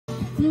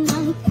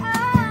ng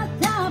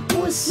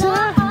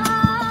katapusan.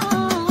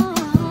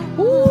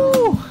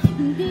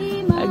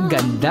 Ang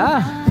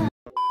ganda!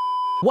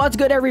 What's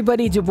good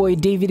everybody, it's your boy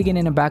David again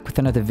and I'm back with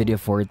another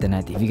video for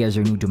tonight. If you guys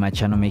are new to my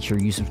channel, make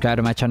sure you subscribe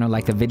to my channel,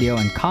 like the video,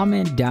 and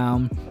comment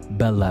down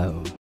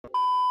below.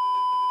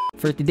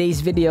 For today's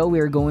video, we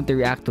are going to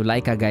react to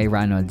LYCA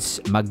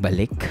GAIRANOD's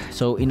Magbalik.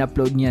 So,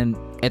 in-upload niyan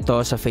ito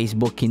sa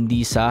Facebook,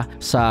 hindi sa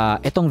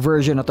itong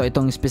version na to,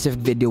 itong specific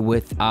video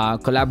with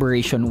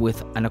collaboration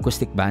with an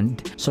acoustic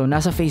band. So,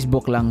 nasa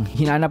Facebook lang.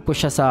 Hinanap ko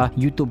siya sa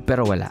YouTube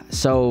pero wala.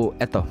 So,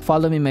 eto.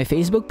 Follow me my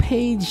Facebook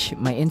page,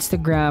 my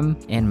Instagram,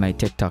 and my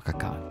TikTok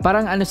account.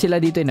 Parang ano sila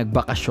dito,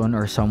 nagbakasyon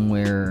or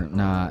somewhere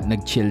na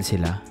nag-chill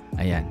sila.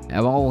 Ayan.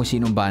 Ewan ko kung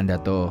sinong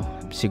banda to.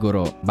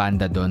 Siguro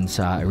banda doon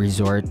sa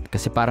resort.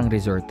 Kasi parang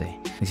resort eh.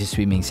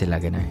 Nagsiswimming sila,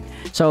 ganun.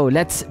 So,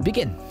 let's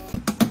begin!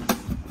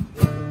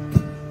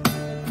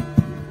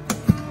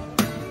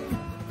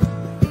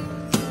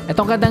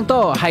 Etong kantang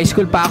to, high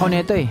school pa ako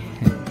nito eh.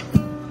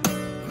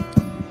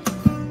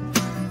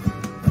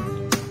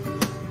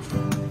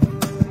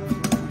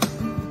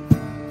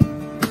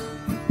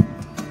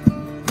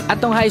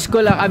 Atong high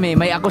school lang kami,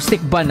 may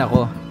acoustic band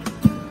ako.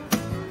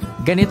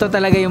 Ganito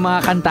talaga yung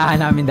mga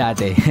kantahan namin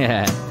dati.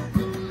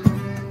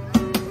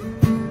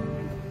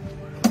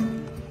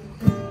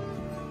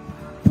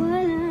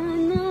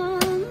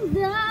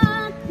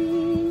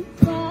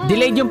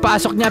 Delayed yung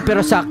pasok niya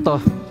pero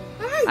sakto.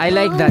 I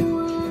like that.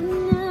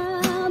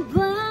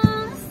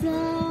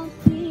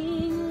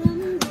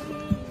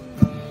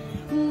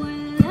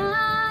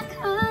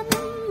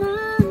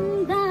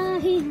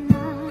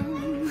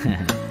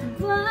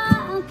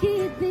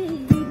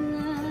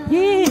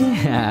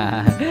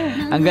 Yeah.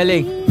 Ang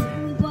galing.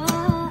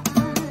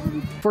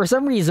 For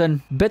some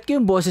reason, bet ko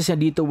yung boses niya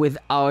dito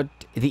without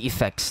the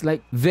effects.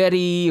 Like,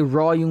 very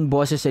raw yung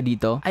boses niya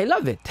dito. I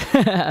love it.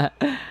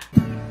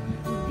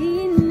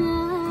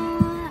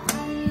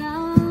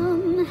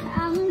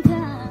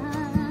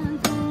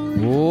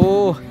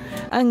 Oh,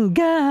 ang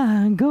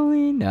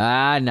gagawin.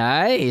 Ah,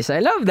 nice. I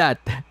love that.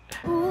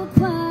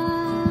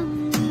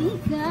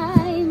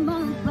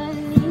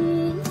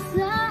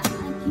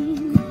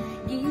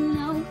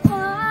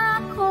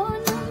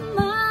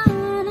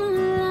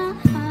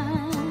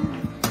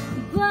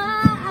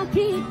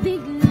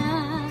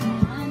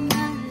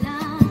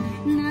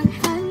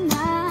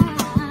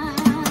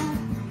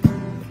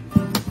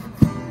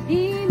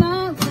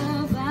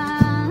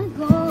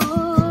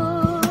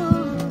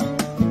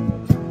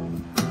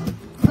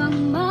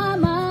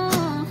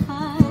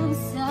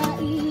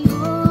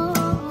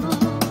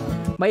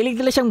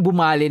 Mahilig nila siyang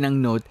bumali ng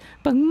note.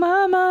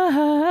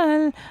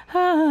 Pagmamahal,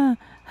 ha,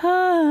 ha.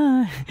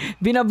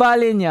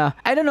 Binabali niya.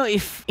 I don't know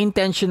if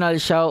intentional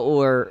siya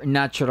or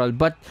natural.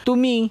 But to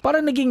me,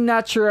 parang naging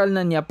natural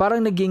na niya.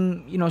 Parang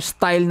naging,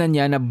 style na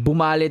niya na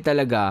bumali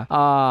talaga.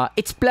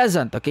 It's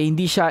pleasant, okay?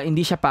 Hindi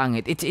siya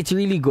pangit. It's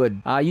really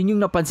good. Yun yung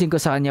napansin ko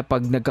sa kanya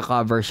pag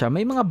nagka-cover siya.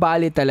 May mga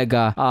bali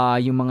talaga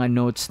yung mga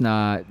notes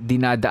na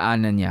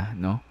dinadaanan niya,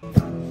 no?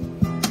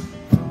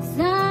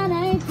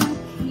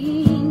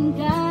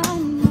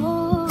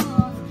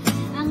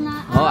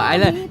 Oh, I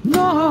like,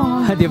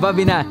 no! Di ba,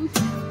 Bina?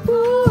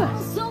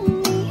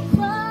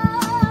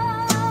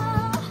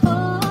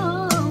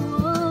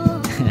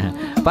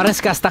 Parang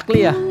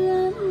skastakli, ah.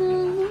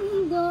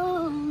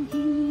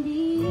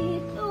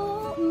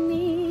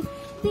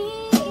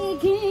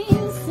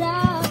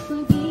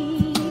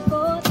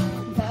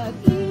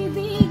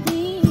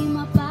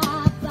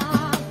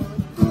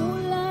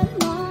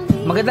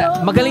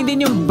 Magaling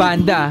din yung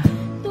banda.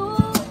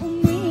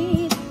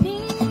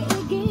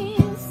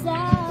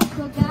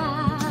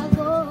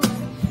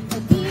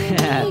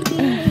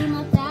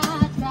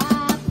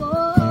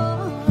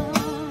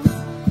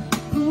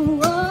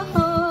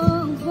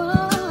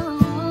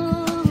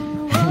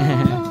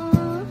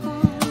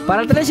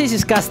 Parang talaga siya si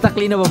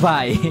skastakli na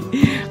babae.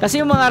 Kasi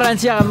yung mga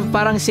runs niya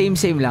parang same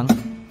lang.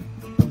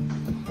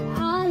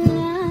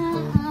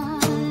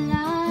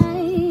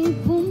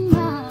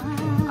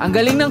 Ang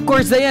galing ng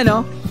chords na yan,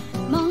 no?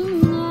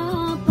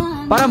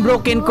 Parang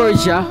broken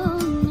chords siya.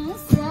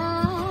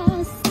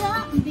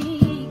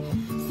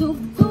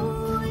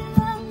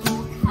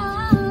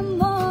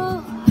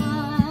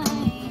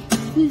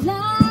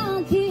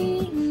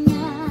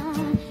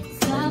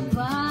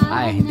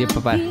 Ay, hindi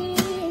pa pa.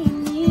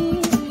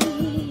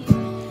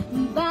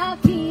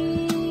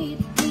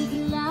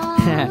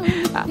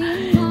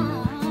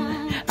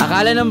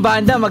 Akala ng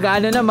banda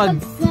mag-ano na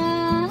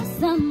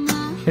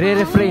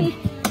re-refrain.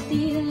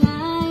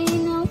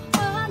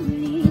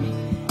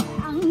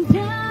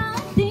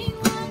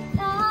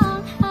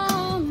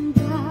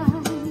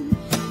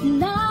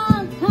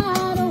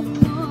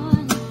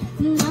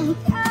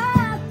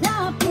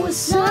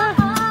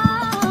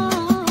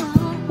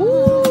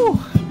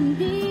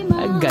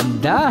 Ang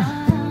ganda.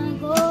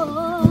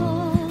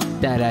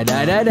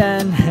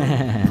 Da-da-da-da-dan.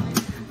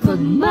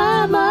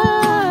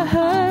 Pagmamahal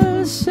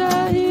sa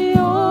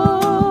iyo,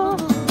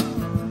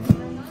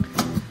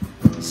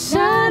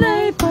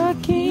 sana'y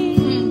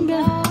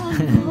pakinggan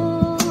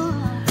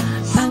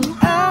ang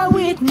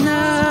awit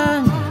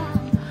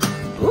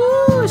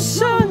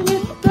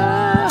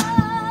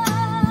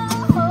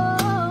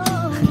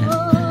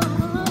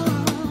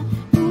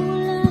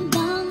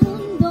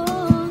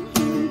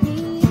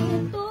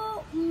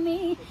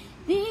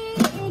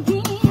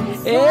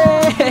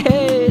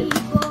Eh!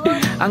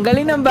 Ang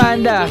galing ng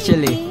banda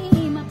actually.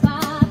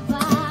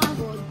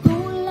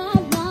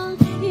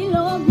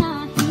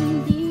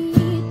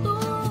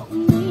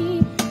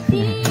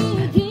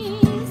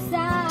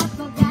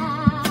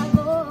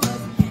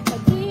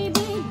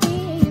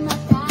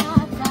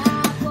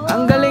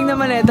 Ang galing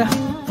naman ito.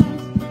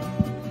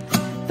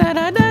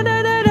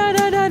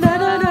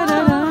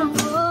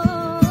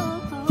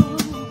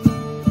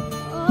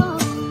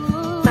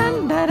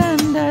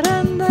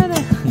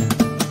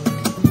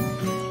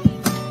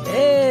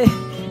 Eh,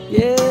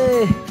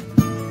 yeah.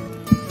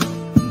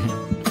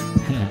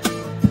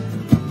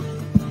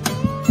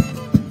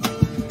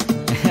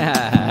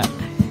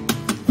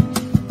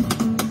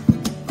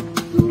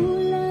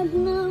 Tulad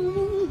ng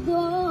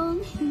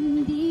mundong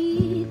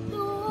hindi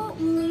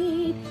tumitigil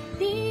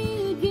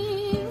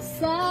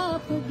sa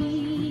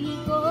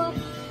pag-ikot,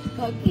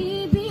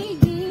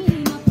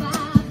 pag-ibigin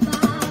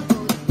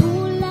mapapago.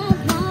 Tulad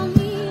ng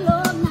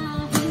ilog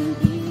na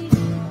hindi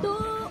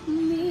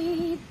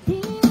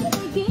tumitigil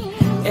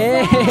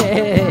Eh,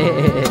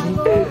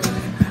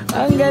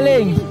 ang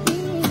galing.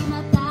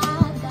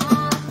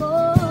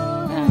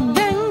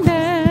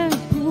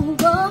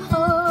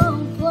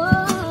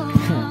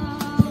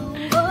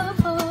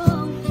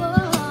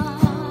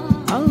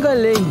 Ang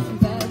galing.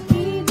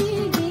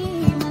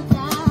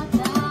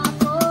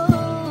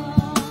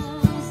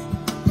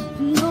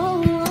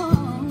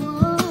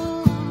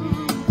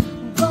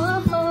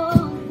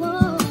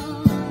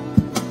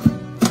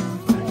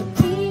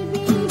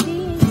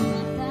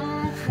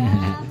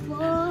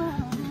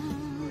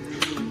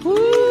 Woo!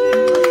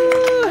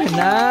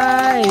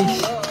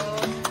 Nice.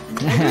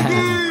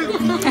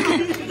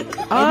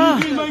 Ah.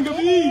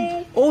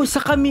 Oh, sa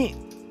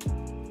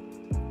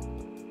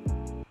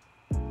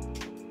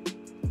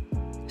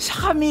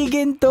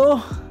Camiguin to.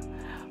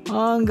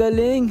 Ang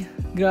galing.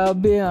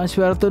 Grabe, ang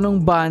swerte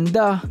ng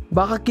banda.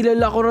 Baka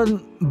kilala ko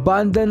rin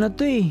banda na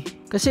to eh.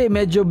 Kasi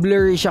medyo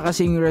blurry siya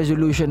kasi yung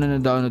resolution na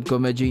na-download ko.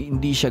 Medyo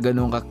hindi siya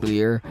ganun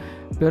ka-clear.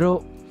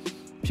 Pero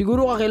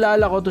siguro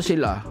kakilala ko to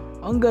sila.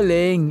 Ang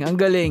galing, ang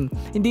galing.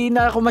 Hindi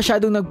na ako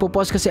masyadong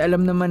nagpo-pause kasi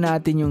alam naman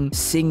natin yung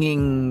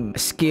singing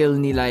skill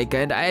ni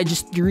LYCA. And I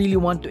just really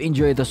want to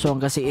enjoy the song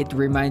kasi it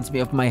reminds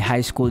me of my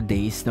high school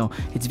days. No?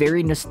 It's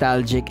very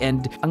nostalgic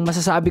and ang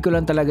masasabi ko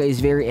lang talaga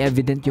is very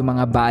evident yung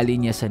mga bali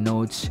niya sa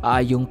notes.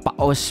 Yung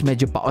paos,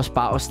 medyo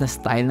paos-paos na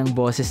style ng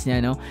boses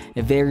niya. No?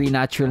 Very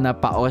natural na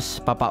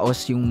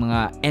papaos yung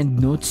mga end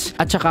notes.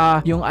 At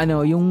saka yung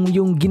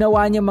yung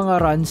ginawa niya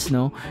mga runs,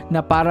 no,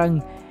 na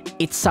parang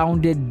it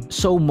sounded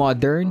so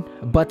modern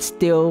but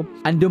still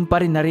andun pa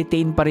rin,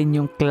 na-retain pa rin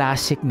yung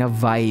classic na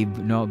vibe,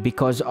 no,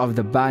 because of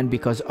the band,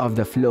 because of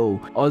the flow.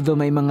 Although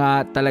may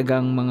mga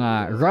talagang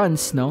mga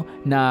runs, no,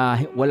 na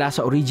wala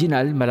sa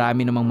original,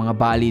 marami namang mga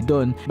bali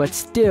doon, but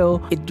still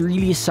it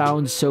really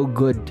sounds so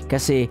good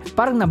kasi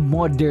parang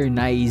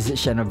na-modernize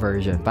siya na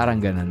version,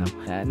 parang gano'n, no.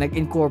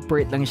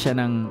 Nag-incorporate lang siya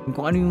ng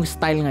kung ano yung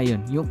style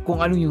ngayon,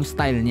 kung ano yung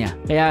style niya,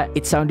 kaya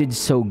it sounded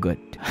so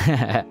good.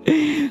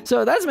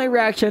 So that's my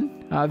reaction.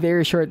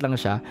 Very short lang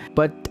siya,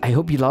 but I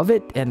hope you love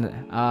it, and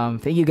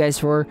thank you guys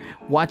for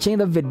watching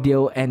the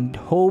video, and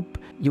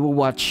hope you will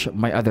watch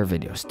my other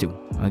videos too.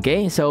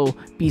 Okay, so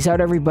peace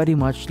out everybody,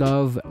 much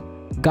love,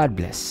 God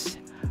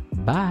bless,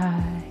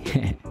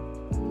 bye.